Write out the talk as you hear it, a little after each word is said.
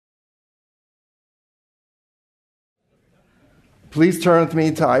Please turn with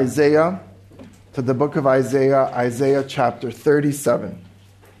me to Isaiah, to the book of Isaiah, Isaiah chapter 37.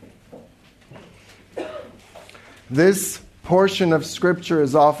 This portion of Scripture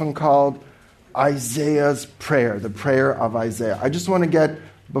is often called Isaiah's prayer, the prayer of Isaiah. I just want to get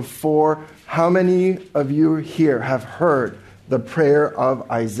before, how many of you here have heard the prayer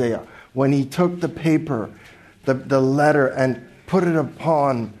of Isaiah? When he took the paper, the letter, and put it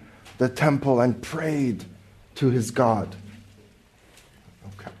upon the temple and prayed to his God.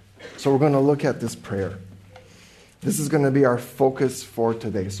 Okay. So we're going to look at this prayer. This is going to be our focus for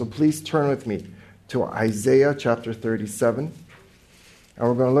today. So please turn with me to Isaiah chapter 37. And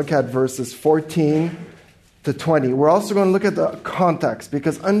we're going to look at verses 14 to 20. We're also going to look at the context,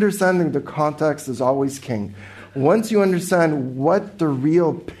 because understanding the context is always king. Once you understand what the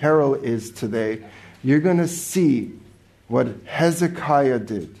real peril is today, you're going to see what Hezekiah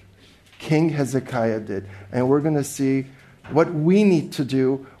did, King Hezekiah did. And we're going to see what we need to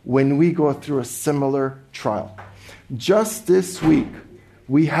do when we go through a similar trial. Just this week,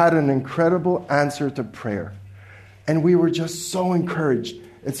 we had an incredible answer to prayer. And we were just so encouraged.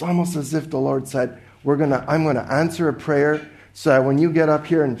 It's almost as if the Lord said, I'm going to answer a prayer so that when you get up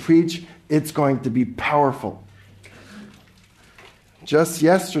here and preach, it's going to be powerful. Just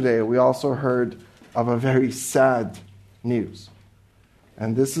yesterday, we also heard of a very sad news.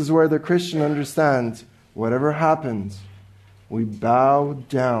 And this is where the Christian understands, whatever happens, we bow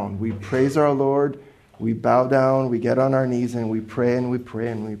down. We praise our Lord. We bow down. We get on our knees and we pray and we pray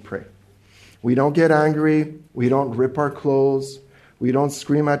and we pray. We don't get angry. We don't rip our clothes. We don't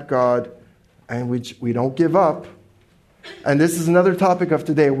scream at God. And we don't give up. And this is another topic of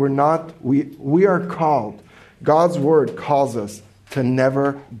today. We are called. God's word calls us to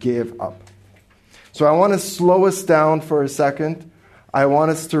never give up. So I want to slow us down for a second. I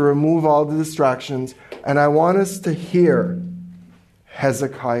want us to remove all the distractions. And I want us to hear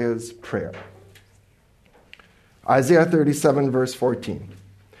Hezekiah's prayer. Isaiah 37 verse 14.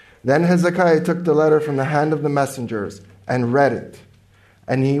 Then Hezekiah took the letter from the hand of the messengers and read it.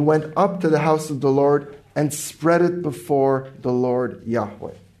 And he went up to the house of the Lord and spread it before the Lord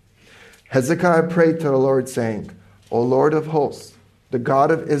Yahweh. Hezekiah prayed to the Lord, saying, O Lord of hosts, the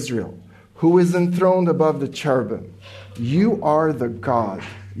God of Israel, who is enthroned above the cherubim, you are the God,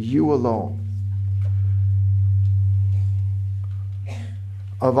 you alone,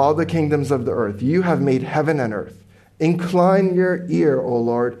 of all the kingdoms of the earth. You have made heaven and earth. Incline your ear, O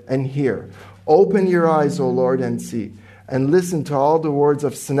Lord, and hear. Open your eyes, O Lord, and see. And listen to all the words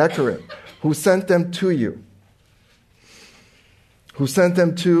of Sennacherib, who sent them to you, who sent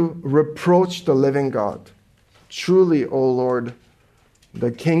them to reproach the living God. Truly, O Lord,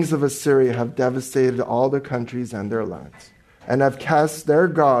 the kings of Assyria have devastated all the countries and their lands, and have cast their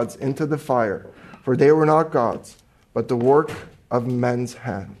gods into the fire, for they were not gods, but the work of men's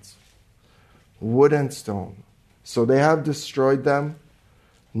hands, wood and stone. So they have destroyed them.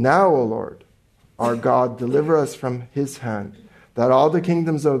 Now, O Lord, our God, deliver us from his hand, that all the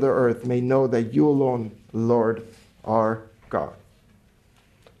kingdoms of the earth may know that you alone, Lord, are God.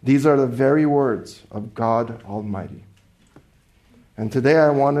 These are the very words of God Almighty. And today I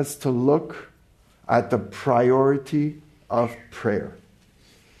want us to look at the priority of prayer.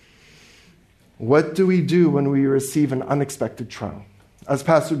 What do we do when we receive an unexpected trial? As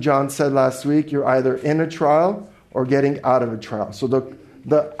Pastor John said last week, you're either in a trial or getting out of a trial. So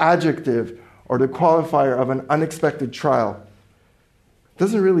the adjective or the qualifier of an unexpected trial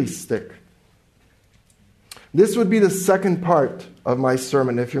doesn't really stick. This would be the second part of my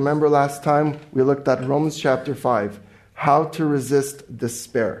sermon. If you remember last time, we looked at Romans chapter 5, how to resist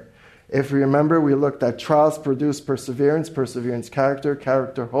despair. If you remember, we looked at trials produce perseverance, perseverance character,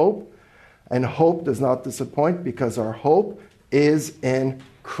 character hope, and hope does not disappoint because our hope is in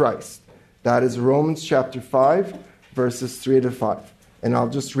Christ. That is Romans chapter 5, verses 3 to 5. And I'll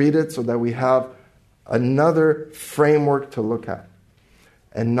just read it so that we have another framework to look at.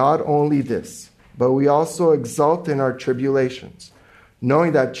 And not only this, but we also exult in our tribulations,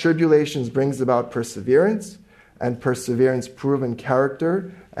 knowing that tribulations brings about perseverance, and perseverance proven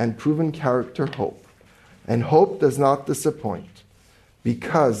character, and proven character hope. And hope does not disappoint,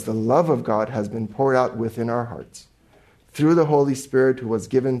 because the love of God has been poured out within our hearts through the Holy Spirit who was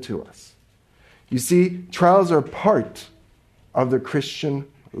given to us. You see, trials are part of the Christian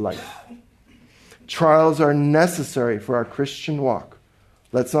life. Trials are necessary for our Christian walk.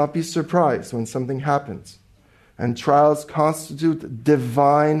 Let's not be surprised when something happens. And trials constitute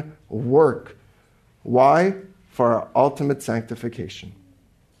divine work. Why? For our ultimate sanctification.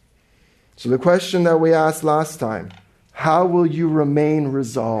 So the question that we asked last time, how will you remain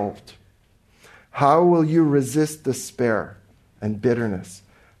resolved? How will you resist despair and bitterness?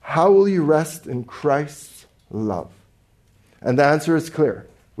 How will you rest in Christ's love? And the answer is clear.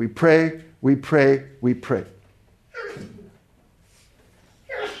 We pray, we pray, we pray.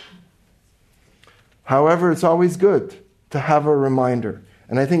 However, it's always good to have a reminder.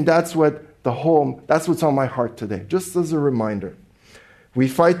 And I think that's what's on my heart today, just as a reminder. We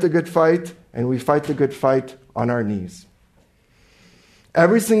fight the good fight, and we fight the good fight on our knees.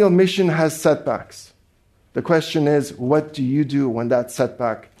 Every single mission has setbacks. The question is, what do you do when that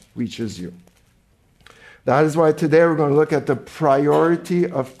setback reaches you? That is why today we're going to look at the priority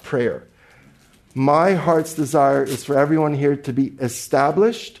of prayer. My heart's desire is for everyone here to be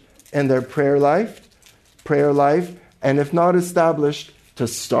established in their prayer life, and if not established, to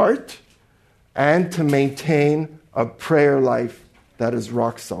start and to maintain a prayer life that is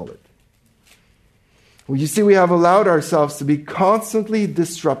rock solid. Well, you see, we have allowed ourselves to be constantly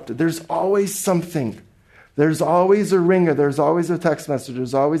disrupted. There's always something. There's always a ringer. There's always a text message.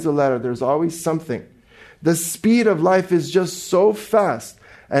 There's always a letter. There's always something. The speed of life is just so fast,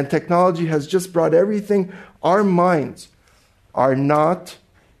 and technology has just brought everything. Our minds are not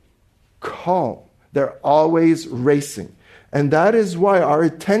calm. They're always racing. And that is why our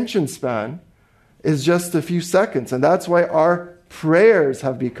attention span is just a few seconds. And that's why our prayers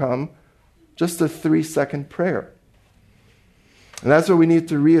have become just a 3-second prayer. And that's why we need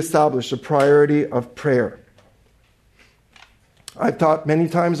to reestablish the priority of prayer. I've taught many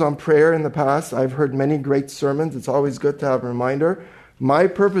times on prayer in the past. I've heard many great sermons. It's always good to have a reminder. My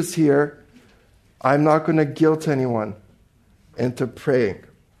purpose here, I'm not going to guilt anyone into praying.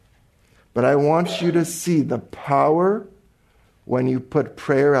 But I want you to see the power when you put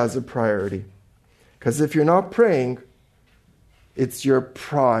prayer as a priority. Because if you're not praying, it's your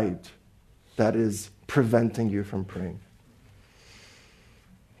pride that is preventing you from praying.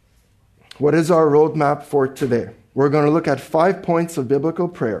 What is our roadmap for today? We're going to look at 5 points of biblical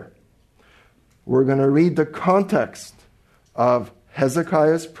prayer. We're going to read the context of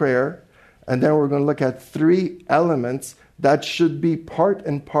Hezekiah's prayer, and then we're going to look at 3 elements that should be part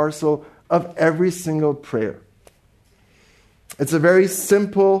and parcel of every single prayer. It's a very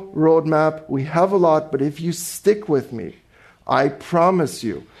simple roadmap. We have a lot, but if you stick with me, I promise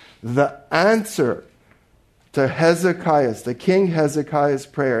you, the answer to the King Hezekiah's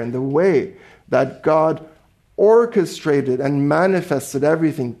prayer, and the way that God orchestrated and manifested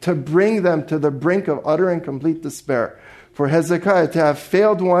everything to bring them to the brink of utter and complete despair. For Hezekiah to have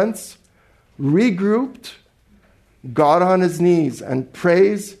failed once, regrouped, got on his knees and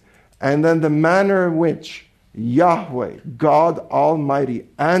praised, and then the manner in which Yahweh, God Almighty,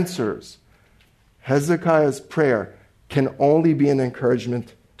 answers Hezekiah's prayer can only be an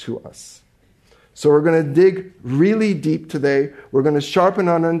encouragement to us. So we're going to dig really deep today. We're going to sharpen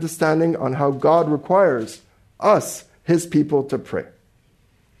our understanding on how God requires us, his people, to pray.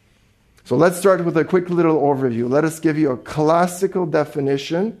 So let's start with a quick little overview. Let us give you a classical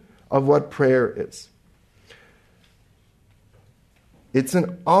definition of what prayer is. It's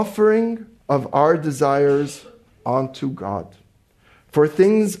an offering of our desires unto God for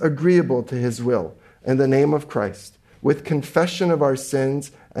things agreeable to his will in the name of Christ, with confession of our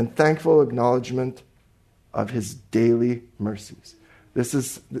sins and thankful acknowledgement of his daily mercies. This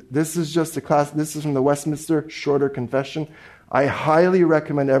is just a class. This is from the Westminster Shorter Confession. I highly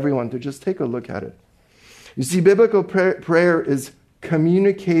recommend everyone to just take a look at it. You see, biblical prayer is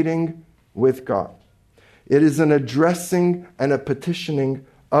communicating with God. It is an addressing and a petitioning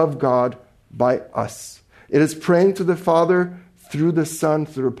of God by us. It is praying to the Father through the Son,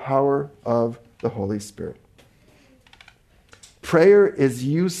 through the power of the Holy Spirit. Prayer is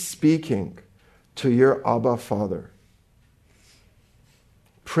you speaking to your Abba Father.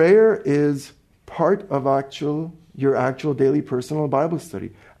 Prayer is part of your actual daily personal Bible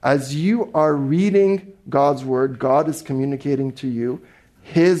study. As you are reading God's Word, God is communicating to you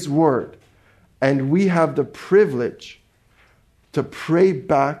His Word. And we have the privilege to pray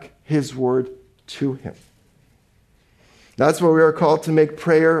back His Word to Him. That's why we are called to make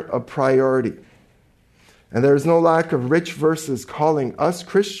prayer a priority. And there is no lack of rich verses calling us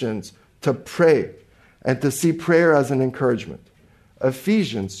Christians to pray and to see prayer as an encouragement.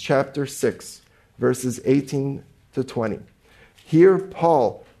 Ephesians chapter 6, verses 18 to 20. Here,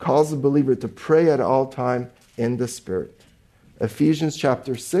 Paul calls the believer to pray at all time in the Spirit. Ephesians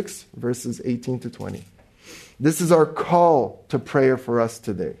chapter 6, verses 18 to 20. This is our call to prayer for us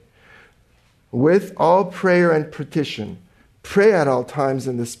today. With all prayer and petition, pray at all times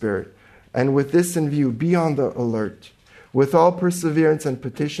in the Spirit. And with this in view, be on the alert, with all perseverance and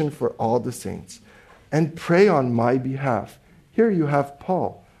petition for all the saints. And pray on my behalf. Here you have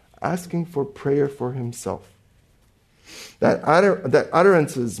Paul asking for prayer for himself. that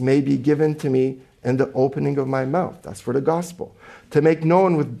utterances may be given to me in the opening of my mouth. That's for the gospel. To make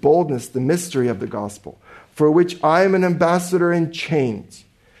known with boldness the mystery of the gospel, for which I am an ambassador in chains,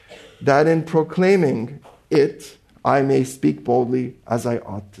 that in proclaiming it, I may speak boldly as I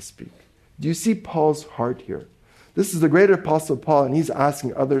ought to speak. Do you see Paul's heart here? This is the great apostle Paul, and he's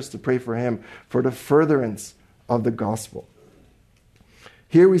asking others to pray for him for the furtherance of the gospel.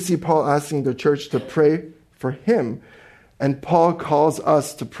 Here we see Paul asking the church to pray for him, and Paul calls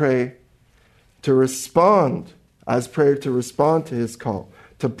us to pray, to respond as prayer, to respond to his call,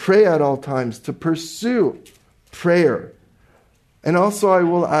 to pray at all times, to pursue prayer. And also I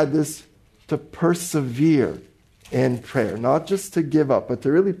will add this, to persevere in prayer. Not just to give up, but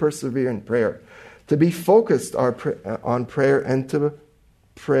to really persevere in prayer. To be focused on prayer and to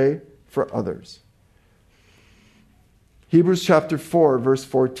pray for others. Hebrews chapter 4, verse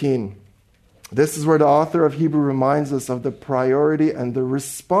 14. This is where the author of Hebrew reminds us of the priority and the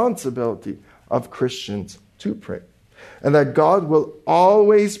responsibility of Christians to pray. And that God will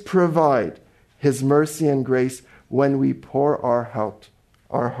always provide his mercy and grace when we pour our heart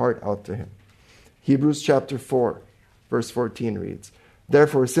out to him. Hebrews chapter 4, verse 14 reads,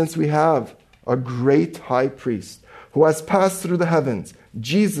 Therefore, since we have a great high priest who has passed through the heavens,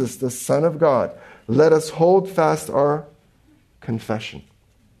 Jesus, the Son of God, let us hold fast our confession.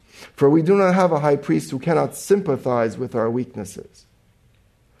 For we do not have a high priest who cannot sympathize with our weaknesses,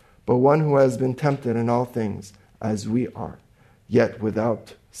 but one who has been tempted in all things as we are, yet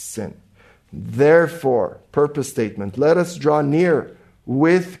without sin. Therefore, purpose statement, let us draw near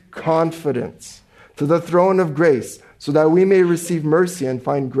with confidence to the throne of grace, so that we may receive mercy and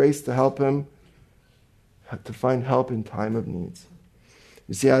find grace to find help in time of needs.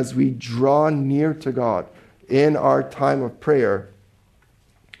 You see, as we draw near to God in our time of prayer,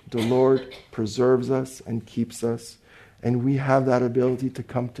 the Lord preserves us and keeps us, and we have that ability to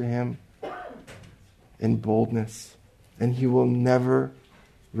come to him in boldness, and he will never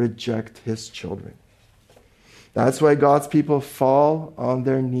reject his children. That's why God's people fall on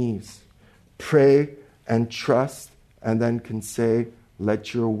their knees, pray and trust, and then can say,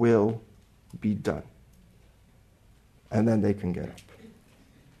 let your will be done. And then they can get up.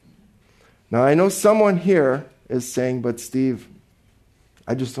 Now, I know someone here is saying, but Steve,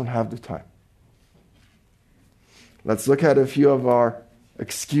 I just don't have the time. Let's look at a few of our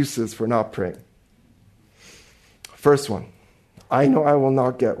excuses for not praying. First one, I know I will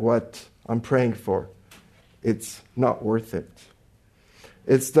not get what I'm praying for. It's not worth it.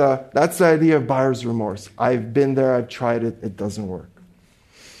 That's the idea of buyer's remorse. I've been there, I've tried it, it doesn't work.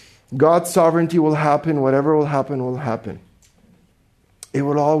 God's sovereignty will happen, whatever will happen, will happen. It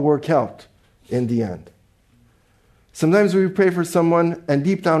will all work out in the end. Sometimes we pray for someone, and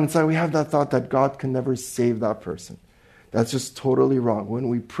deep down inside we have that thought that God can never save that person. That's just totally wrong. When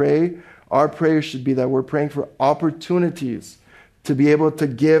we pray, our prayer should be that we're praying for opportunities to be able to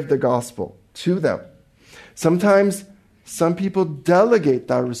give the gospel to them. Sometimes some people delegate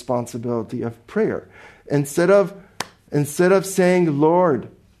that responsibility of prayer. Instead of saying, Lord,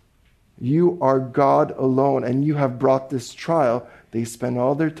 you are God alone and you have brought this trial, they spend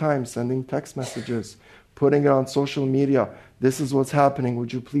all their time sending text messages, putting it on social media. This is what's happening.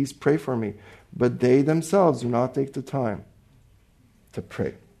 Would you please pray for me? But they themselves do not take the time to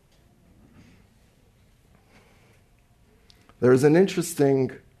pray. There's an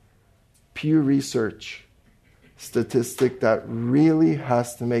interesting Pew Research statistic that really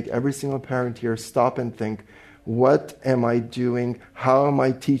has to make every single parent here stop and think, what am I doing? How am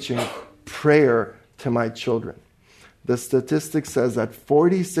I teaching prayer to my children? The statistic says that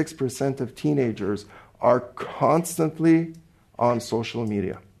 46% of teenagers are constantly on social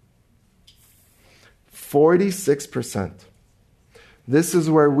media. 46%. This is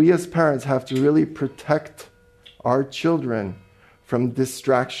where we as parents have to really protect our children from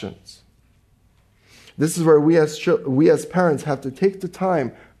distractions. This is where we as parents have to take the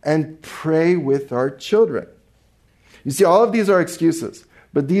time and pray with our children. You see, all of these are excuses,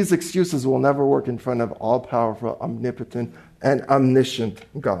 but these excuses will never work in front of all-powerful, omnipotent, and omniscient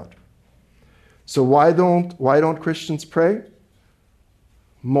God. So why don't Christians pray?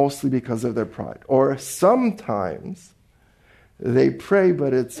 Mostly because of their pride. Or sometimes they pray,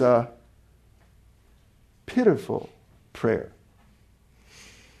 but it's a pitiful prayer.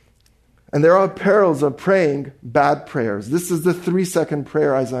 And there are perils of praying bad prayers. This is the 3-second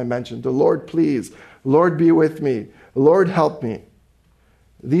prayer, as I mentioned. The Lord, please. Lord, be with me. Lord, help me.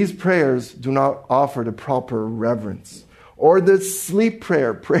 These prayers do not offer the proper reverence. Or the sleep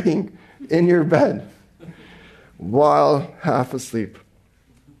prayer, praying in your bed while half asleep.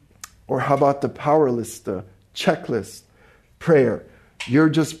 Or how about the powerless, the checklist prayer. You're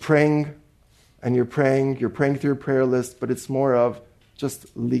just praying and you're praying through a prayer list, but it's more of just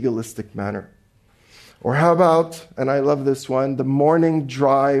legalistic manner. Or how about, and I love this one, the morning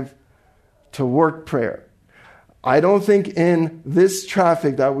drive to work prayer. I don't think in this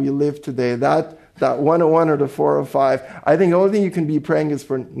traffic that we live today, that 101 or the 405, I think the only thing you can be praying is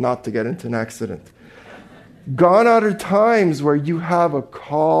for not to get into an accident. Gone are the times where you have a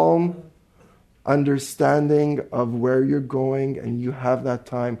calm understanding of where you're going and you have that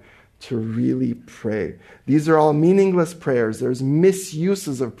time to really pray. These are all meaningless prayers. There's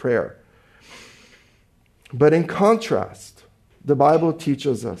misuses of prayer. But in contrast, the Bible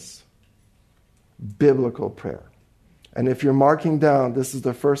teaches us biblical prayer. And if you're marking down, this is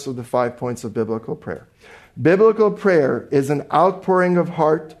the first of the 5 points of biblical prayer. Biblical prayer is an outpouring of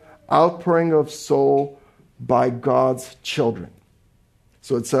heart, outpouring of soul by God's children.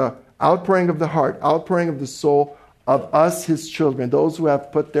 So it's an outpouring of the heart, outpouring of the soul of us, his children, those who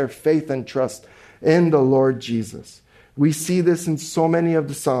have put their faith and trust in the Lord Jesus. We see this in so many of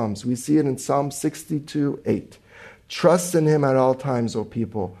the Psalms. We see it in Psalm 62:8. Trust in him at all times, O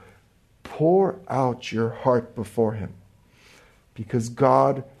people. Pour out your heart before him, because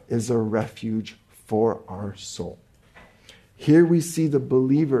God is a refuge for our soul. Here we see the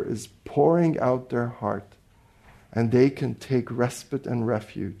believer is pouring out their heart, and they can take respite and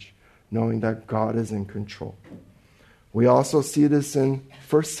refuge, knowing that God is in control. We also see this in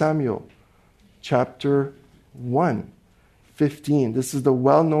 1 Samuel chapter 1:15. This is the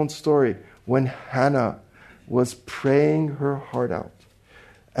well-known story when Hannah was praying her heart out,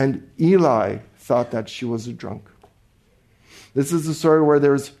 and Eli thought that she was a drunk. This is the story where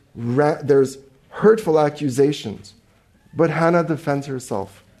there's hurtful accusations, but Hannah defends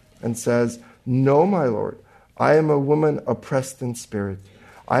herself and says, "No, my Lord, I am a woman oppressed in spirit.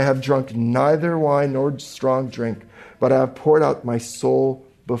 I have drunk neither wine nor strong drink, but I have poured out my soul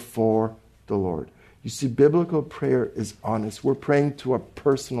before the Lord." You see, biblical prayer is honest. We're praying to a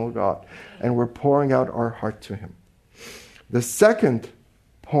personal God, and we're pouring out our heart to him. The second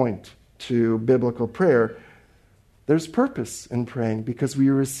point to biblical prayer, there's purpose in praying because we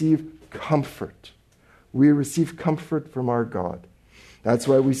receive comfort. We receive comfort from our God. That's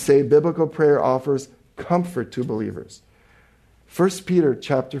why we say biblical prayer offers comfort to believers. 1 Peter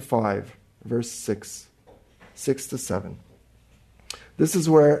chapter 5, verse 6 to 7. This is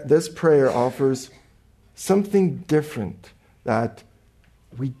where this prayer offers something different that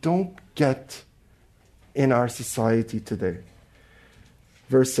we don't get in our society today.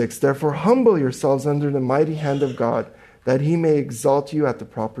 Verse 6, "Therefore humble yourselves under the mighty hand of God, that he may exalt you at the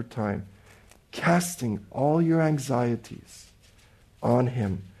proper time, casting all your anxieties on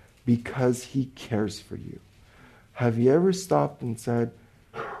him because he cares for you." Have you ever stopped and said,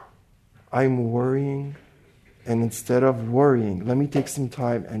 "I'm worrying, and instead of worrying, let me take some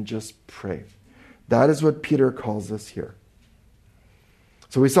time and just pray"? That is what Peter calls us here.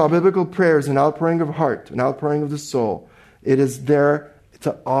 So we saw biblical prayer as an outpouring of heart, an outpouring of the soul. It is there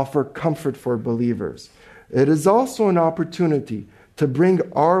to offer comfort for believers. It is also an opportunity to bring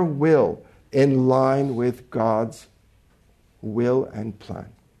our will in line with God's will and plan.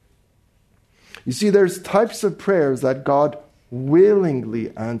 You see, there's types of prayers that God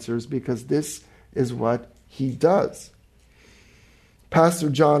willingly answers because this is what he does. Pastor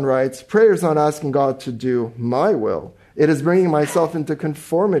John writes, "Prayer is not asking God to do my will. It is bringing myself into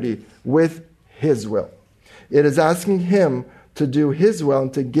conformity with his will. It is asking him to do his will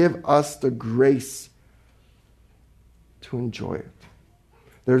and to give us the grace to enjoy it."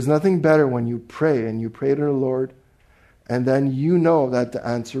 There's nothing better when you pray and you pray to the Lord and then you know that the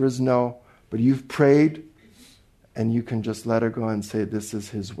answer is no, but you've prayed and you can just let it go and say, "This is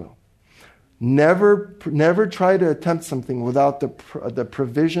his will." Never try to attempt something without the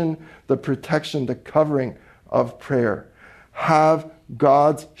provision, the protection, the covering of prayer. Have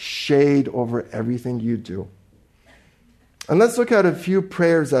God's shade over everything you do. And let's look at a few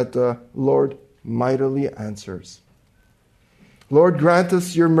prayers that the Lord mightily answers. Lord, grant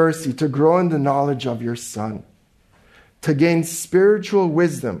us your mercy to grow in the knowledge of your Son, to gain spiritual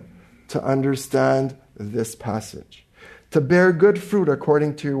wisdom to understand this passage, to bear good fruit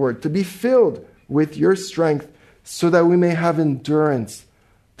according to your word, to be filled with your strength so that we may have endurance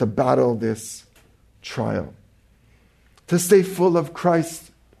to battle this trial, to stay full of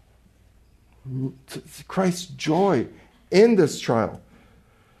Christ's joy in this trial.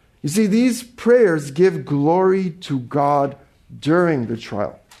 You see, these prayers give glory to God during the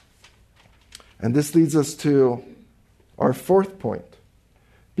trial. And this leads us to our fourth point,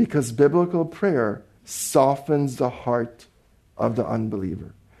 because biblical prayer softens the heart of the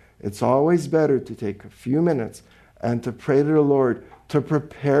unbeliever. It's always better to take a few minutes and to pray to the Lord to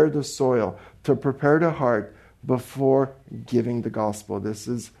prepare the soil, to prepare the heart before giving the gospel. This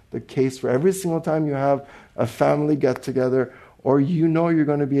is the case for every single time you have a family get together, or you know you're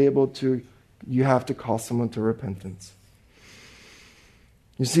going to be able to, you have to call someone to repentance.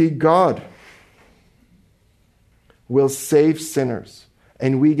 You see, God will save sinners,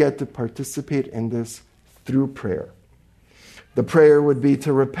 and we get to participate in this through prayer. The prayer would be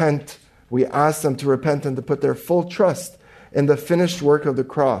to repent. We ask them to repent and to put their full trust in the finished work of the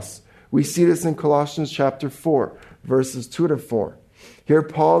cross. We see this in Colossians chapter 4, verses 2 to 4. Here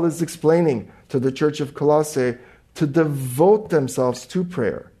Paul is explaining to the church of Colossae to devote themselves to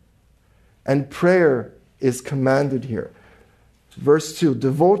prayer. And prayer is commanded here. Verse 2,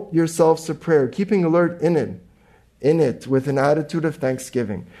 devote yourselves to prayer, keeping alert in it with an attitude of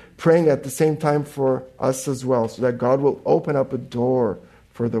thanksgiving, praying at the same time for us as well, so that God will open up a door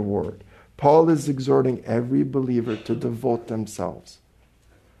for the word. Paul is exhorting every believer to devote themselves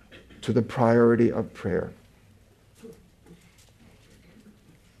to the priority of prayer.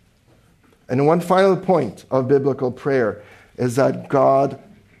 And one final point of biblical prayer is that God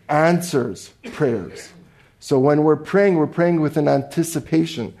answers prayers. So when we're praying with an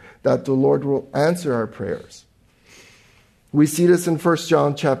anticipation that the Lord will answer our prayers. We see this in 1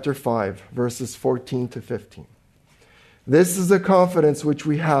 John chapter 5, verses 14 to 15. This is the confidence which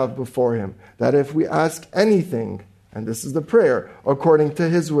we have before him, that if we ask anything, and this is the prayer, according to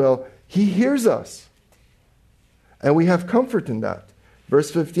his will, he hears us. And we have comfort in that. Verse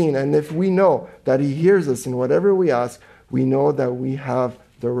 15, and if we know that he hears us in whatever we ask, we know that we have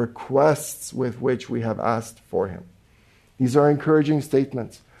the requests with which we have asked for him. These are encouraging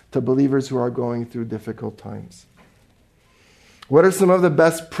statements to believers who are going through difficult times. What are some of the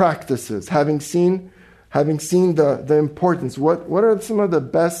best practices? Having seen the importance, what are some of the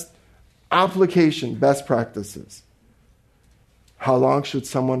best practices? How long should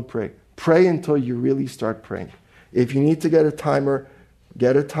someone pray? Pray until you really start praying. If you need to get a timer,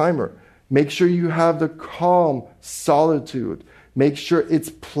 get a timer. Make sure you have the calm solitude. Make sure it's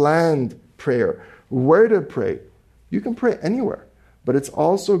planned prayer. Where to pray? You can pray anywhere. But it's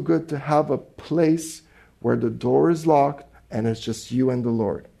also good to have a place where the door is locked and it's just you and the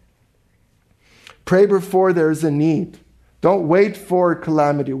Lord. Pray before there's a need. Don't wait for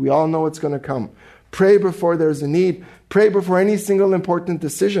calamity. We all know it's going to come. Pray before there's a need. Pray before any single important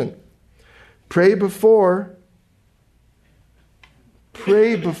decision. Pray before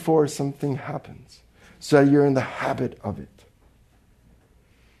something happens, so that you're in the habit of it.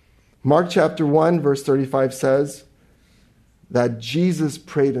 Mark chapter 1, verse 35 says that Jesus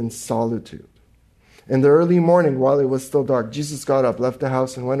prayed in solitude. In the early morning, while it was still dark, Jesus got up, left the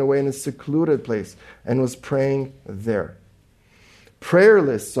house, and went away in a secluded place and was praying there. Prayer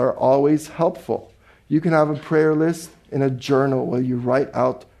lists are always helpful. You can have a prayer list in a journal where you write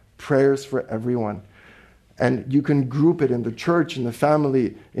out prayers for everyone. And you can group it in the church, in the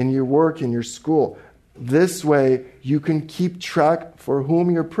family, in your work, in your school. This way, you can keep track for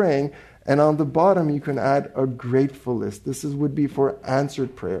whom you're praying. And on the bottom, you can add a grateful list. This would be for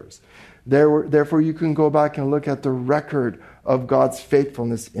answered prayers. Therefore, you can go back and look at the record of God's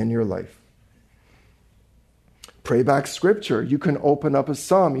faithfulness in your life. Pray back scripture. You can open up a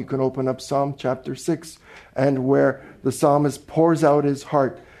psalm. You can open up Psalm chapter 6, and where the psalmist pours out his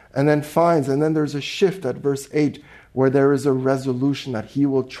heart and then there's a shift at verse 8 where there is a resolution that he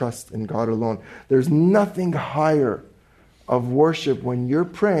will trust in God alone. There's nothing higher of worship when you're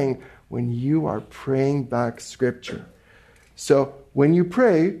praying, when you are praying back scripture. So when you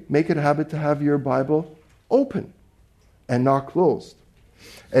pray, make it a habit to have your Bible open and not closed.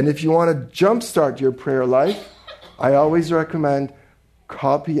 And if you want to jumpstart your prayer life, I always recommend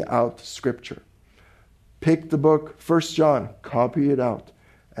copy out scripture. Pick the book, 1 John, copy it out.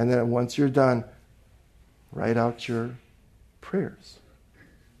 And then once you're done, write out your prayers.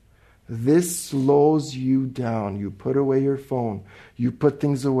 This slows you down. You put away your phone. You put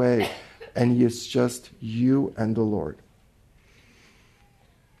things away. And it's just you and the Lord.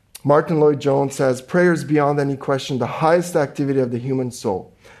 Martin Lloyd-Jones says, prayer is beyond any question the highest activity of the human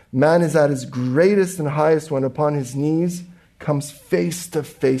soul. Man is at his greatest and highest when upon his knees comes face to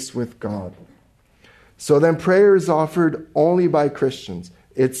face with God. So then prayer is offered only by Christians.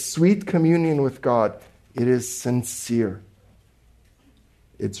 It's sweet communion with God. It is sincere.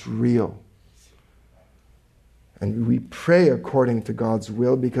 It's real. And we pray according to God's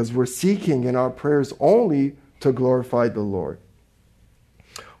will because we're seeking in our prayers only to glorify the Lord.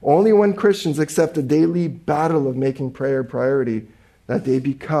 Only when Christians accept the daily battle of making prayer a priority that they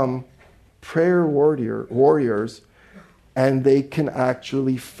become prayer warriors and they can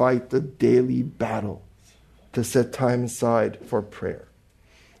actually fight the daily battle to set time aside for prayer.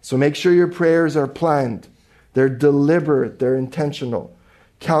 So make sure your prayers are planned. They're deliberate. They're intentional.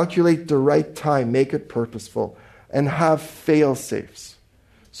 Calculate the right time. Make it purposeful. And have fail-safes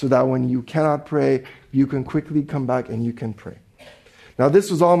so that when you cannot pray, you can quickly come back and you can pray. Now,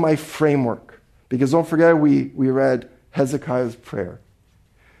 this was all my framework, because don't forget we read Hezekiah's prayer.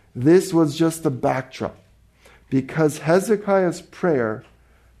 This was just the backdrop, because Hezekiah's prayer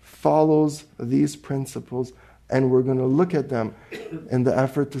follows these principles, and we're going to look at them in the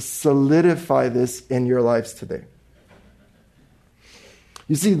effort to solidify this in your lives today.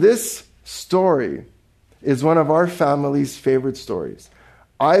 You see, this story is one of our family's favorite stories.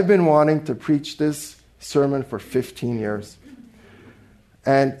 I've been wanting to preach this sermon for 15 years,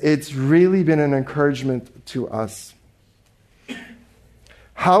 and it's really been an encouragement to us.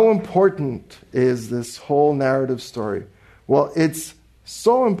 How important is this whole narrative story? Well, it's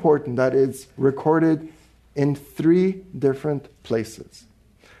so important that it's recorded in 3 different places.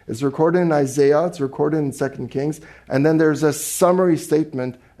 It's recorded in Isaiah, it's recorded in 2 Kings, and then there's a summary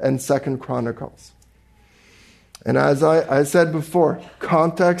statement in 2 Chronicles. And as I said before,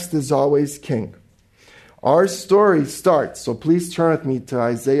 context is always king. Our story starts, so please turn with me to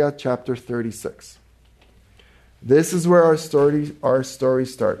Isaiah chapter 36. This is where our story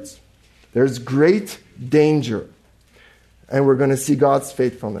starts. There's great danger, and we're going to see God's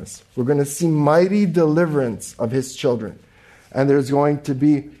faithfulness. We're going to see mighty deliverance of his children, and there's going to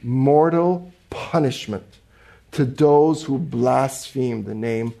be mortal punishment to those who blaspheme the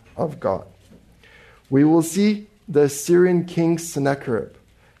name of God. We will see the Assyrian king Sennacherib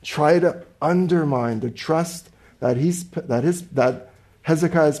try to undermine the trust that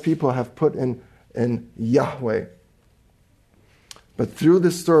Hezekiah's people have put in Yahweh. But through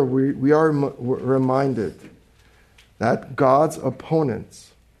this story, we are reminded that God's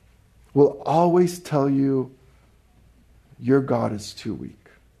opponents will always tell you your God is too weak.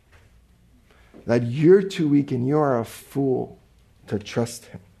 That you're too weak and you are a fool to trust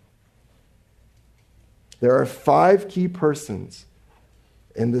him. There are 5 key persons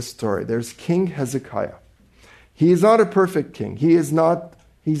in this story. There's King Hezekiah. He is not a perfect king. He's not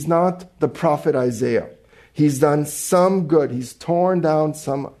the prophet Isaiah. He's done some good. He's torn down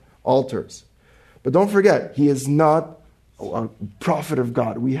some altars. But don't forget, he is not a prophet of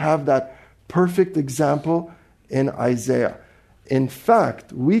God. We have that perfect example in Isaiah. In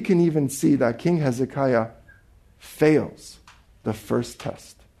fact, we can even see that King Hezekiah fails the first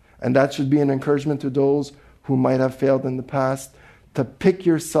test. And that should be an encouragement to those who might have failed in the past, to pick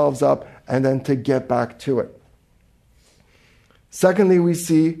yourselves up and then to get back to it. Secondly, we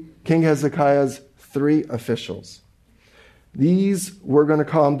see King Hezekiah's 3 officials. These, we're going to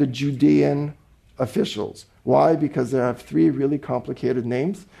call them the Judean officials. Why? Because they have 3 really complicated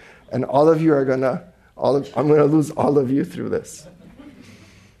names, and I'm going to lose all of you through this.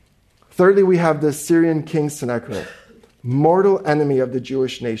 Thirdly, we have the Syrian king Sennacherib, mortal enemy of the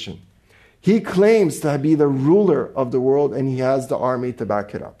Jewish nation. He claims to be the ruler of the world, and he has the army to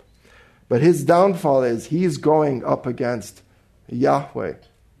back it up. But his downfall is he's going up against Yahweh.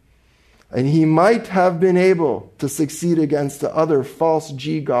 And he might have been able to succeed against the other false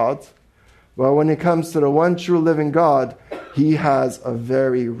G-gods, but when it comes to the one true living God, he has a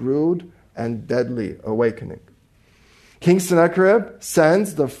very rude and deadly awakening. King Sennacherib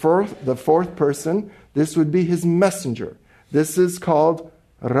sends the fourth person. This would be his messenger. This is called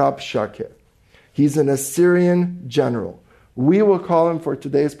Rabshakeh. He's an Assyrian general. We will call him, for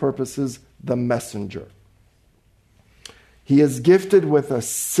today's purposes, the messenger. He is gifted with a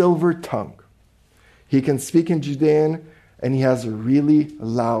silver tongue. He can speak in Judean, and he has a really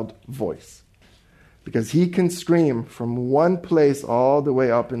loud voice, because he can scream from one place all the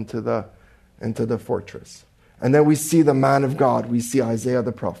way up into the fortress. And then we see the man of God. We see Isaiah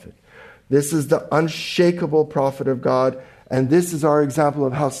the prophet. This is the unshakable prophet of God, and this is our example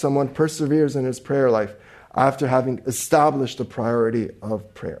of how someone perseveres in his prayer life after having established the priority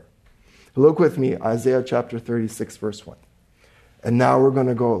of prayer. Look with me, Isaiah chapter 36, verse 1. And now we're going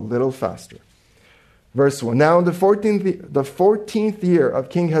to go a little faster. Verse 1. Now in the 14th year of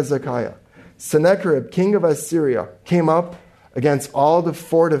King Hezekiah, Sennacherib, king of Assyria, came up against all the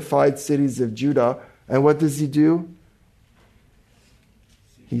fortified cities of Judah. And what does he do?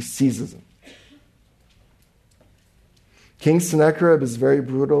 He seizes them. King Sennacherib is very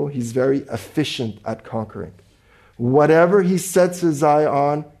brutal. He's very efficient at conquering. Whatever he sets his eye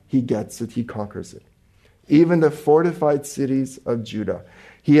on, he gets it. He conquers it. Even the fortified cities of Judah.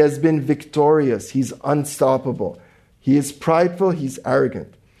 He has been victorious. He's unstoppable. He is prideful. He's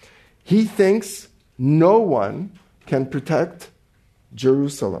arrogant. He thinks no one can protect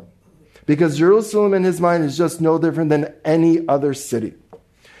Jerusalem. Because Jerusalem in his mind is just no different than any other city.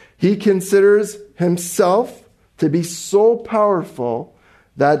 He considers himself to be so powerful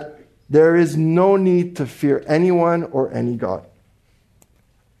that there is no need to fear anyone or any God.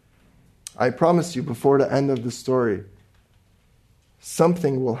 I promise you, before the end of the story,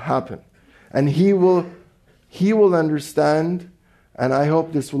 something will happen. And he will understand, and I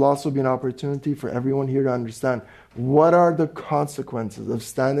hope this will also be an opportunity for everyone here to understand, what are the consequences of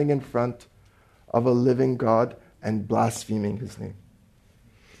standing in front of a living God and blaspheming his name.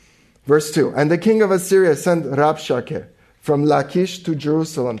 Verse 2, and the king of Assyria sent Rabshakeh from Lachish to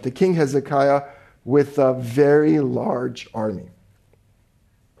Jerusalem to King Hezekiah with a very large army.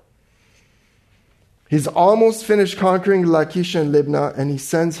 He's almost finished conquering Lachish and Libnah, and he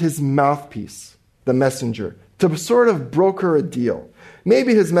sends his mouthpiece, the messenger, to sort of broker a deal.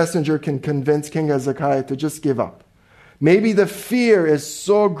 Maybe his messenger can convince King Hezekiah to just give up. Maybe the fear is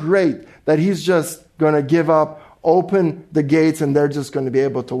so great that he's just going to give up, open the gates, and they're just going to be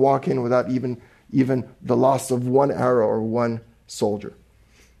able to walk in without even the loss of one arrow or one soldier.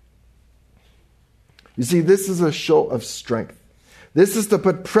 You see, this is a show of strength. This is to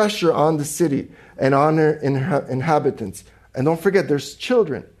put pressure on the city and on her inhabitants. And don't forget, there's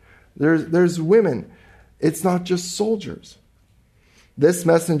children. There's women. It's not just soldiers. This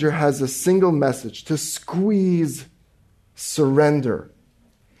messenger has a single message: to squeeze surrender,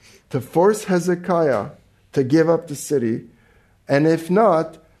 to force Hezekiah to give up the city, and if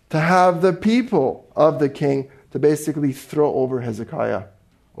not, to have the people of the king to basically throw over Hezekiah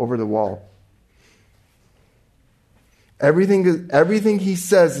over the wall. Everything he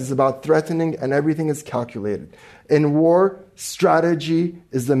says is about threatening, and everything is calculated. In war, strategy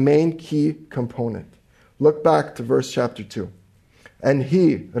is the main key component. Look back to verse chapter 2. And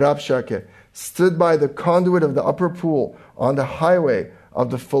he, Rabshakeh, stood by the conduit of the upper pool on the highway of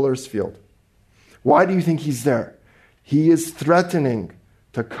the fuller's field. Why do you think he's there? He is threatening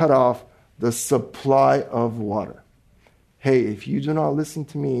to cut off the supply of water. Hey, if you do not listen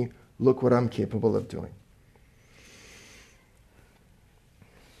to me, look what I'm capable of doing.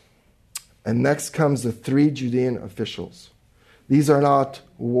 And next comes the 3 Judean officials. These are not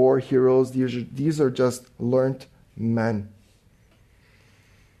war heroes. These are just learned men.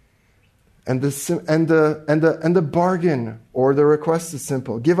 And the bargain or the request is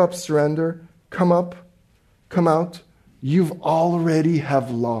simple: give up, surrender, come out. You've already have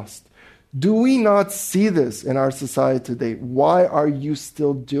lost. Do we not see this in our society today? Why are you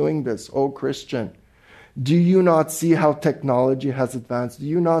still doing this, O Christian? Do you not see how technology has advanced? Do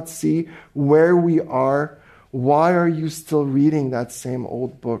you not see where we are? Why are you still reading that same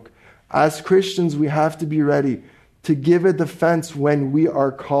old book? As Christians, we have to be ready to give a defense when we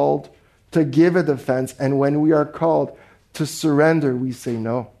are called to give a defense, and when we are called to surrender, we say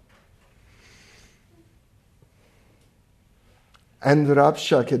no. And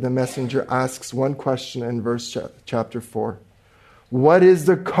Rabshakeh, the messenger, asks one question in verse chapter 4. What is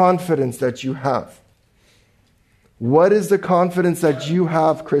the confidence that you have? What is the confidence that you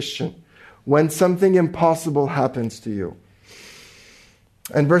have, Christian, when something impossible happens to you?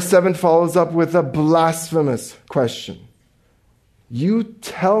 And verse 7 follows up with a blasphemous question. You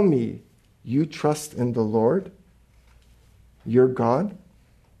tell me you trust in the Lord, your God?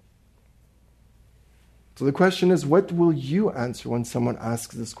 So the question is, what will you answer when someone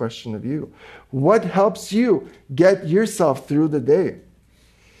asks this question of you? What helps you get yourself through the day?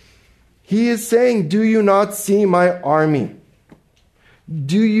 He is saying, do you not see my army?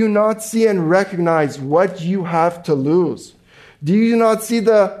 Do you not see and recognize what you have to lose? Do you not see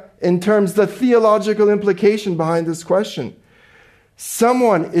the theological implication behind this question?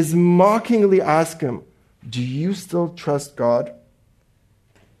 Someone is mockingly asking him, do you still trust God?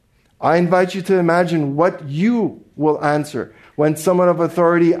 I invite you to imagine what you will answer when someone of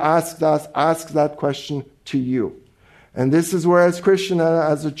authority asks that question to you. And this is where, as Christian and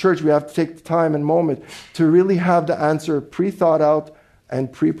as a church, we have to take the time and moment to really have the answer pre-thought out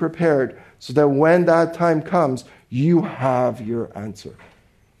and pre-prepared, so that when that time comes, you have your answer.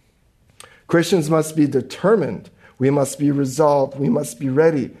 Christians must be determined. We must be resolved. We must be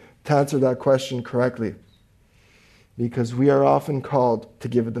ready to answer that question correctly, because we are often called to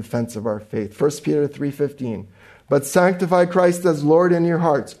give a defense of our faith. 1 Peter 3:15. But sanctify Christ as Lord in your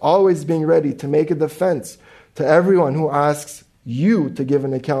hearts, always being ready to make a defense to everyone who asks you to give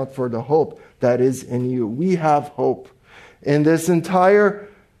an account for the hope that is in you. We have hope. In this entire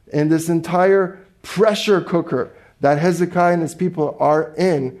pressure cooker that Hezekiah and his people are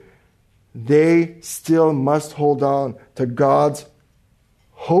in, they still must hold on to God's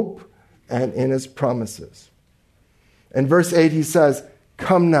hope and in his promises. In verse 8 he says,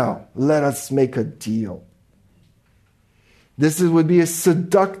 come now, let us make a deal. Would be a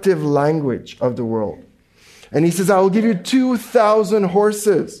seductive language of the world. And he says, I will give you 2,000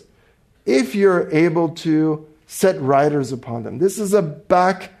 horses if you're able to set riders upon them. This is a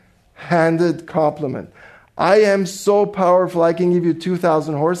backhanded compliment. I am so powerful, I can give you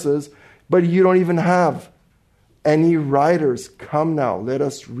 2,000 horses, but you don't even have any riders. Come now, let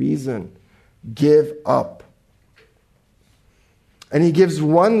us reason. Give up. And he gives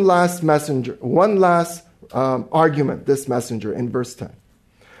one last argument, this messenger, in verse 10.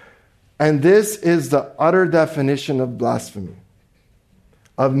 And this is the utter definition of blasphemy,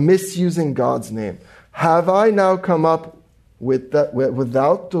 of misusing God's name. Have I now come up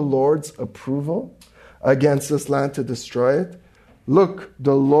without the Lord's approval against this land to destroy it? Look,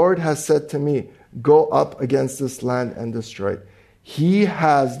 the Lord has said to me, go up against this land and destroy it. He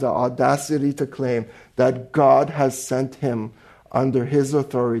has the audacity to claim that God has sent him under his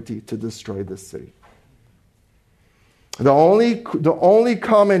authority to destroy this city. The only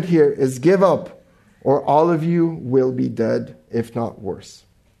comment here is give up, or all of you will be dead, if not worse.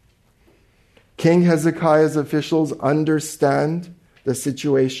 King Hezekiah's officials understand the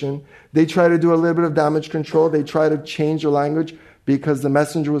situation. They try to do a little bit of damage control. They try to change the language because the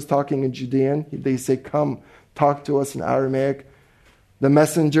messenger was talking in Judean. They say, come, talk to us in Aramaic. The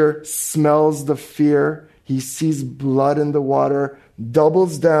messenger smells the fear. He sees blood in the water,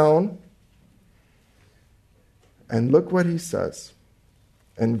 doubles down. And look what he says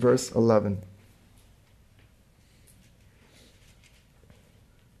in verse 11.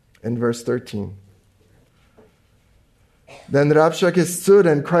 In verse 13. Then Rabshakeh stood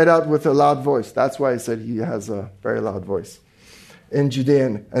and cried out with a loud voice. That's why I said he has a very loud voice. In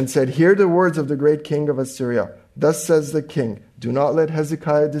Judean, and said, hear the words of the great king of Assyria. Thus says the king, do not let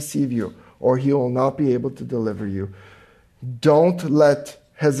Hezekiah deceive you, or he will not be able to deliver you. Don't let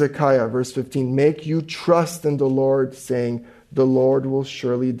Hezekiah, verse 15, make you trust in the Lord, saying, the Lord will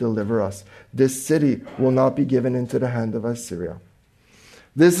surely deliver us. This city will not be given into the hand of Assyria.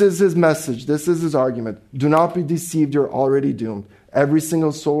 This is his message. This is his argument. Do not be deceived. You're already doomed. Every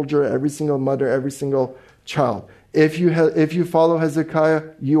single soldier, every single mother, every single child. If you follow Hezekiah,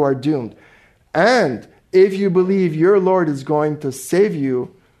 you are doomed. And if you believe your Lord is going to save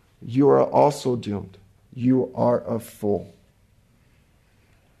you, you are also doomed. You are a fool.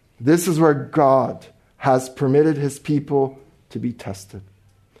 This is where God has permitted his people to be tested.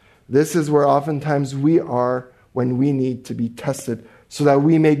 This is where oftentimes we are when we need to be tested so that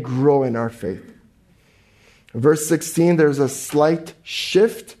we may grow in our faith. Verse 16, there's a slight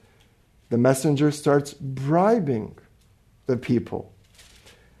shift. The messenger starts bribing the people.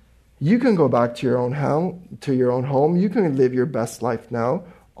 You can go back to your own home. You can live your best life now.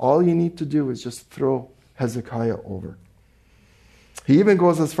 All you need to do is just throw Hezekiah over. He even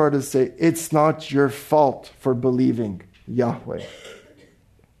goes as far to say, it's not your fault for believing Yahweh.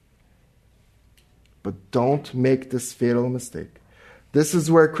 But don't make this fatal mistake. This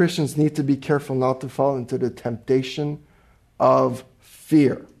is where Christians need to be careful not to fall into the temptation of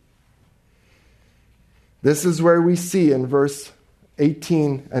fear. This is where we see in verse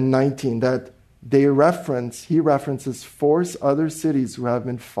 18 and 19 that he references 4 other cities who have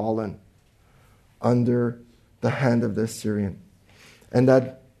been fallen under the hand of the Assyrian. And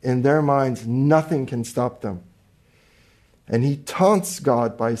that in their minds, nothing can stop them. And he taunts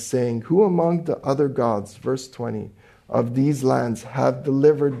God by saying, who among the other gods, verse 20, of these lands have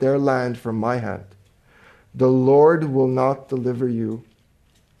delivered their land from my hand? The Lord will not deliver you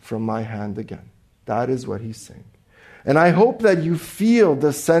from my hand again. That is what he's saying. And I hope that you feel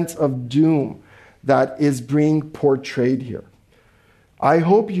the sense of doom that is being portrayed here. I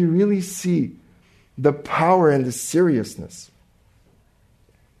hope you really see the power and the seriousness.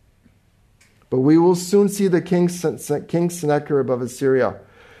 But we will soon see the king Sennacherib of Assyria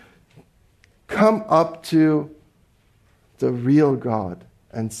come up to the real God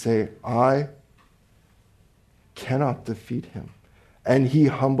and say, I cannot defeat him. And he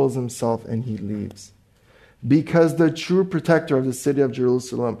humbles himself and he leaves. Because the true protector of the city of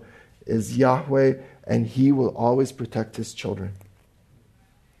Jerusalem is Yahweh, and he will always protect his children.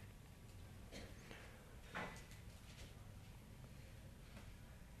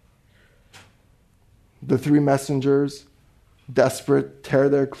 The 3 messengers, desperate, tear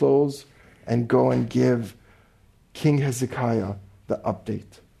their clothes and go and give King Hezekiah the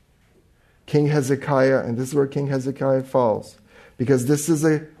update. King Hezekiah, and this is where King Hezekiah falls, because this is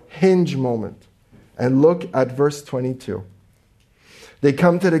a hinge moment. And look at verse 22. They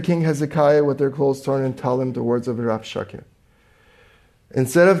come to the king Hezekiah with their clothes torn and tell him the words of Rabshakeh.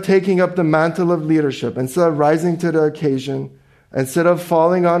 Instead of taking up the mantle of leadership, instead of rising to the occasion, instead of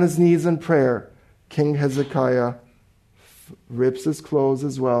falling on his knees in prayer, King Hezekiah rips his clothes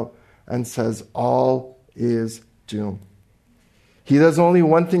as well and says, all is doom. He does only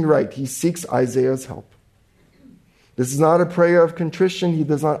one thing right. He seeks Isaiah's help. This is not a prayer of contrition. He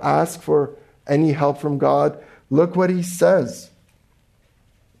does not ask for any help from God. Look what he says.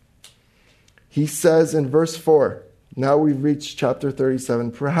 He says in verse 4, now we've reached chapter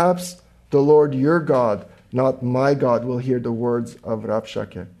 37, perhaps the Lord your God, not my God, will hear the words of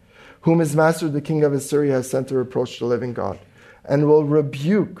Rabshakeh, whom his master the king of Assyria has sent to reproach the living God, and will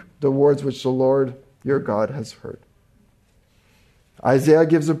rebuke the words which the Lord your God has heard. Isaiah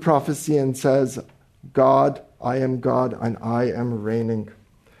gives a prophecy and says, God, I am God and I am reigning.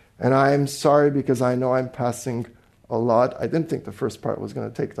 And I am sorry because I know I'm passing a lot. I didn't think the first part was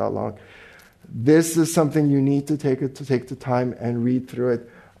going to take that long. This is something you need to take the time and read through it.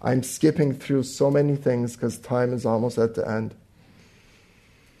 I'm skipping through so many things because time is almost at the end.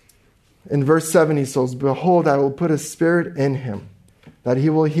 In verse 7 he says, behold, I will put a spirit in him, that he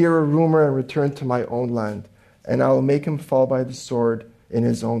will hear a rumor and return to my own land, and I will make him fall by the sword in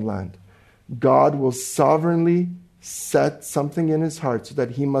his own land. God will sovereignly set something in his heart so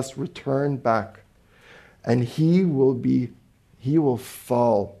that he must return back, and he will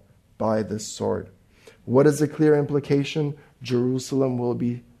fall by the sword. What is the clear implication? Jerusalem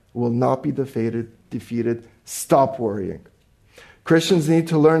will not be defeated. Stop worrying. Christians need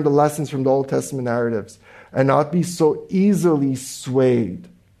to learn the lessons from the Old Testament narratives and not be so easily swayed.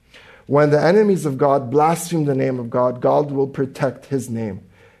 When the enemies of God blaspheme the name of God, God will protect his name,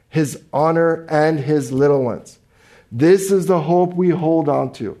 his honor, and his little ones. This is the hope we hold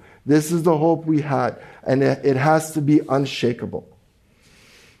on to. This is the hope we had, and it has to be unshakable.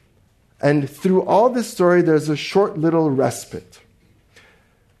 And through all this story, there's a short little respite.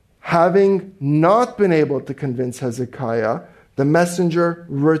 Having not been able to convince Hezekiah, the messenger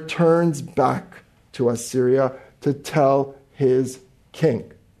returns back to Assyria to tell his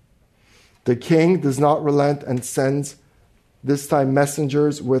king. The king does not relent and sends, this time,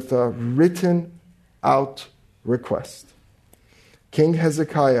 messengers with a written out request. King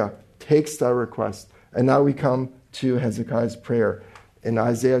Hezekiah takes that request. And now we come to Hezekiah's prayer in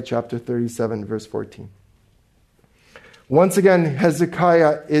Isaiah chapter 37, verse 14. Once again,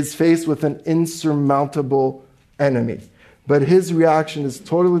 Hezekiah is faced with an insurmountable enemy. But his reaction is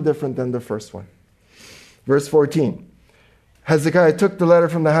totally different than the first one. Verse 14. Hezekiah took the letter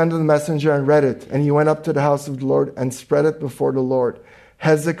from the hand of the messenger and read it, and he went up to the house of the Lord and spread it before the Lord.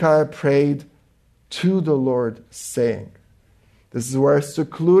 Hezekiah prayed to the Lord, saying, this is where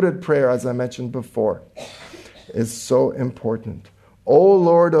secluded prayer, as I mentioned before, is so important. O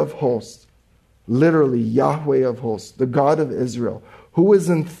Lord of hosts, literally Yahweh of hosts, the God of Israel, who is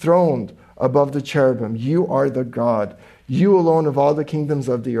enthroned above the cherubim, you are the God, you alone of all the kingdoms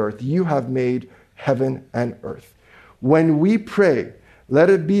of the earth, you have made heaven and earth. When we pray, let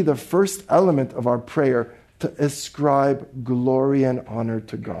it be the first element of our prayer to ascribe glory and honor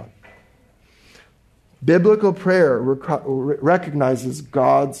to God. Biblical prayer recognizes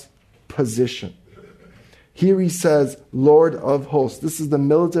God's position. Here he says, Lord of hosts. This is the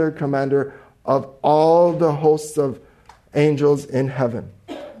military commander of all the hosts of angels in heaven.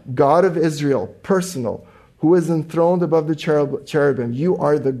 God of Israel, personal, who is enthroned above the cherubim. You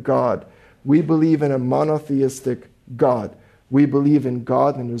are the God. We believe in a monotheistic God. We believe in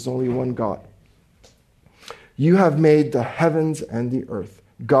God, and there's only one God. You have made the heavens and the earth.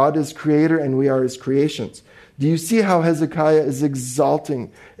 God is creator, and we are his creations. Do you see how Hezekiah is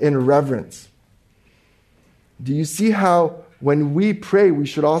exalting in reverence? Do you see how when we pray, we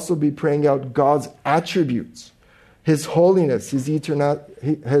should also be praying out God's attributes, his holiness, his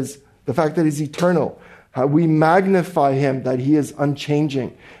the fact that he's eternal, how we magnify him, that he is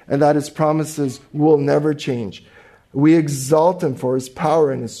unchanging, and that his promises will never change. We exalt him for his power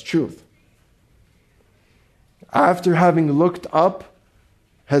and his truth. After having looked up,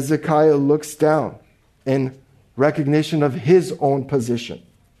 Hezekiah looks down in recognition of his own position.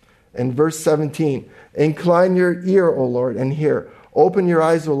 In verse 17, incline your ear, O Lord, and hear. Open your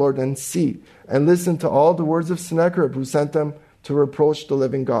eyes, O Lord, and see. And listen to all the words of Sennacherib, who sent them to reproach the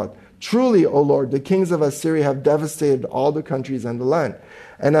living God. Truly, O Lord, the kings of Assyria have devastated all the countries and the land,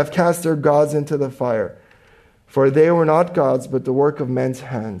 and have cast their gods into the fire. For they were not gods, but the work of men's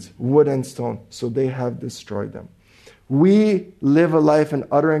hands, wood and stone, so they have destroyed them. We live a life in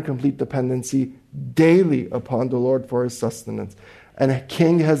utter and complete dependency daily upon the Lord for his sustenance. And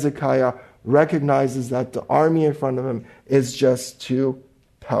King Hezekiah recognizes that the army in front of him is just too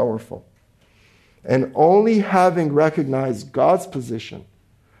powerful. And only having recognized God's position,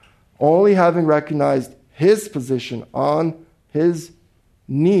 only having recognized his position on his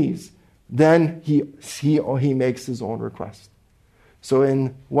knees, then he makes his own request. So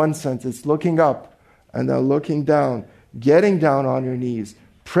in one sense, it's looking up and then looking down, getting down on your knees,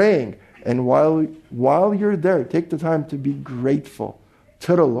 praying. And while you're there, take the time to be grateful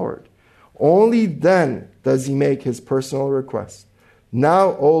to the Lord. Only then does he make his personal request.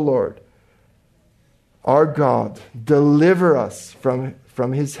 Now, O Lord, our God, deliver us from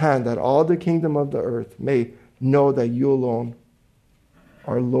his hand, that all the kingdom of the earth may know that you alone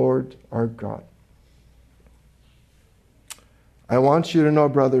are Lord, our God. I want you to know,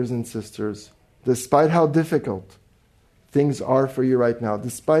 brothers and sisters, despite how difficult things are for you right now,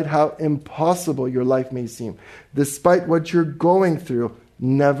 despite how impossible your life may seem, despite what you're going through,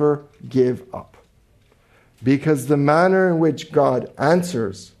 never give up. Because the manner in which God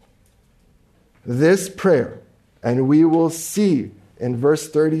answers this prayer, and we will see in verse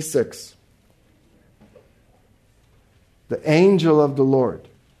 36, the angel of the Lord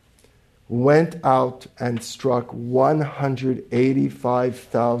went out and struck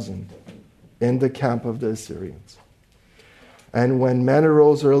 185,000 in the camp of the Assyrians. And when men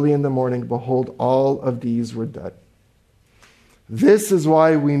arose early in the morning, behold, all of these were dead. This is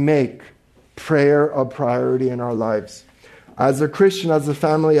why we make prayer a priority in our lives. As a Christian, as a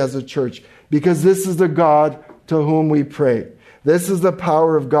family, as a church. Because this is the God to whom we pray. This is the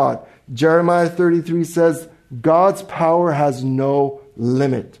power of God. Jeremiah 33 says, God's power has no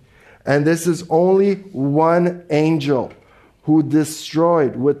limit. And this is only one angel who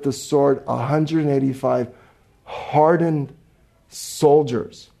destroyed with the sword 185 hardened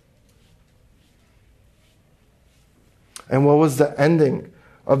soldiers. And what was the ending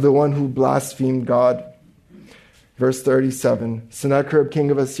of the one who blasphemed God? Verse 37, Sennacherib,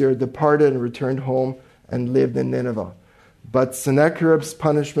 king of Assyria, departed and returned home and lived in Nineveh. But Sennacherib's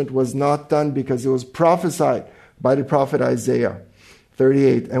punishment was not done, because it was prophesied by the prophet Isaiah.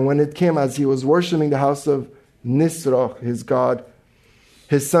 38, and when it came, as he was worshiping the house of Nisroch, his god,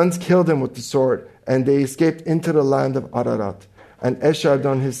 his sons killed him with the sword, and they escaped into the land of Ararat. And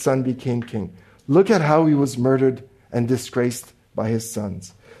Esarhaddon, his son, became king. Look at how he was murdered and disgraced by his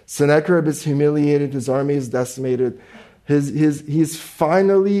sons. Sennacherib is humiliated, his army is decimated. He's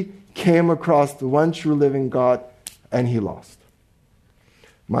finally came across the one true living God, and he lost.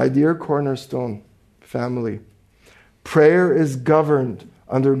 My dear Cornerstone family, prayer is governed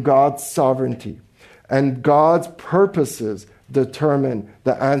under God's sovereignty, and God's purposes determine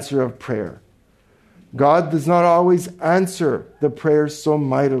the answer of prayer. God does not always answer the prayers so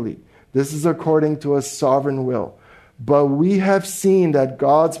mightily. This is according to a sovereign will. But we have seen that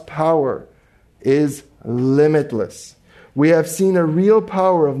God's power is limitless. We have seen a real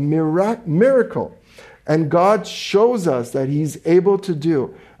power of miracle. And God shows us that he's able to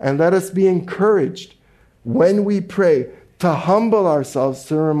do. And let us be encouraged when we pray to humble ourselves,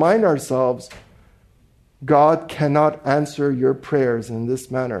 to remind ourselves, God cannot answer your prayers in this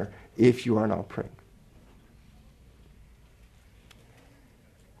manner if you are not praying.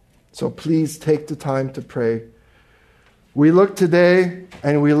 So please take the time to pray. We looked today,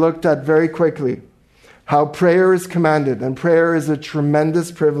 and we looked at very quickly how prayer is commanded, and prayer is a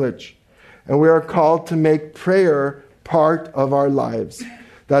tremendous privilege. And we are called to make prayer part of our lives.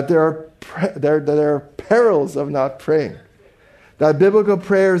 That there are perils of not praying. That biblical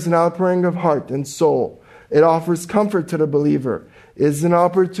prayer is an outpouring of heart and soul. It offers comfort to the believer. It is an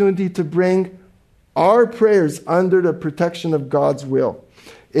opportunity to bring our prayers under the protection of God's will.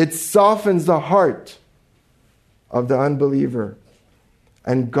 It softens the heart of the unbeliever.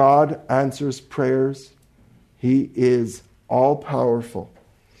 And God answers prayers. He is all-powerful.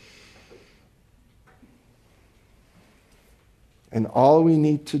 And all we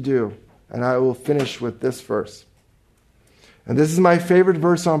need to do, and I will finish with this verse. And this is my favorite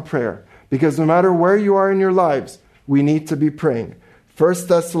verse on prayer, because no matter where you are in your lives, we need to be praying. 1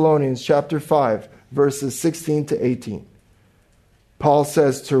 Thessalonians chapter 5, verses 16 to 18. Paul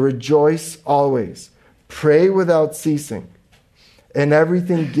says to rejoice always, pray without ceasing, in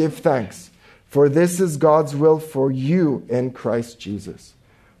everything give thanks, for this is God's will for you in Christ Jesus.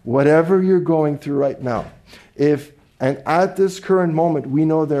 Whatever you're going through right now, and at this current moment, we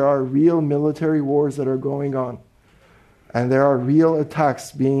know there are real military wars that are going on. And there are real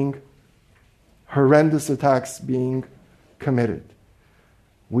horrendous attacks being committed.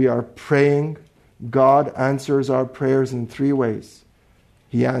 We are praying. God answers our prayers in three ways.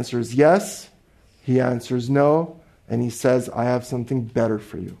 He answers yes, he answers no, and he says, I have something better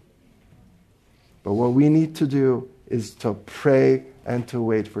for you. But what we need to do is to pray and to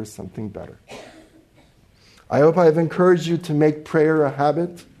wait for something better. I hope I've encouraged you to make prayer a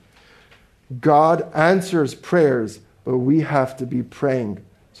habit. God answers prayers, but we have to be praying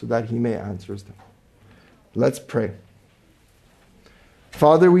so that He may answer them. Let's pray.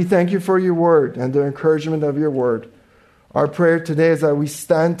 Father, we thank you for your word and the encouragement of your word. Our prayer today is that we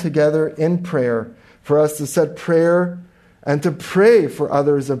stand together in prayer, for us to set prayer and to pray for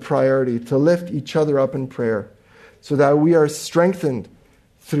others a priority, to lift each other up in prayer, so that we are strengthened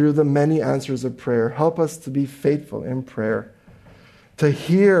through the many answers of prayer. Help us to be faithful in prayer, to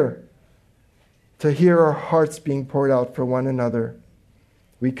hear our hearts being poured out for one another.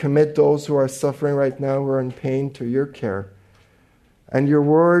 We commit those who are suffering right now, who are in pain, to your care. And your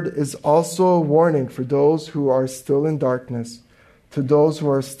word is also a warning for those who are still in darkness, to those who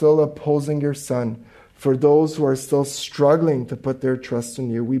are still opposing your Son, for those who are still struggling to put their trust in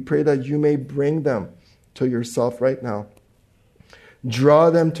you. We pray that you may bring them to yourself right now.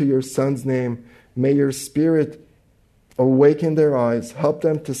 Draw them to your Son's name. May your Spirit awaken their eyes. Help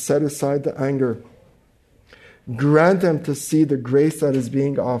them to set aside the anger. Grant them to see the grace that is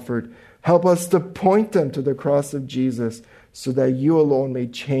being offered. Help us to point them to the cross of Jesus, so that you alone may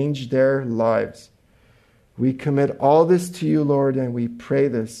change their lives. We commit all this to you, Lord, and we pray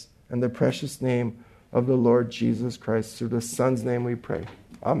this in the precious name of the Lord Jesus Christ. Through the Son's name we pray.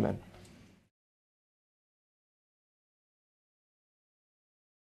 Amen.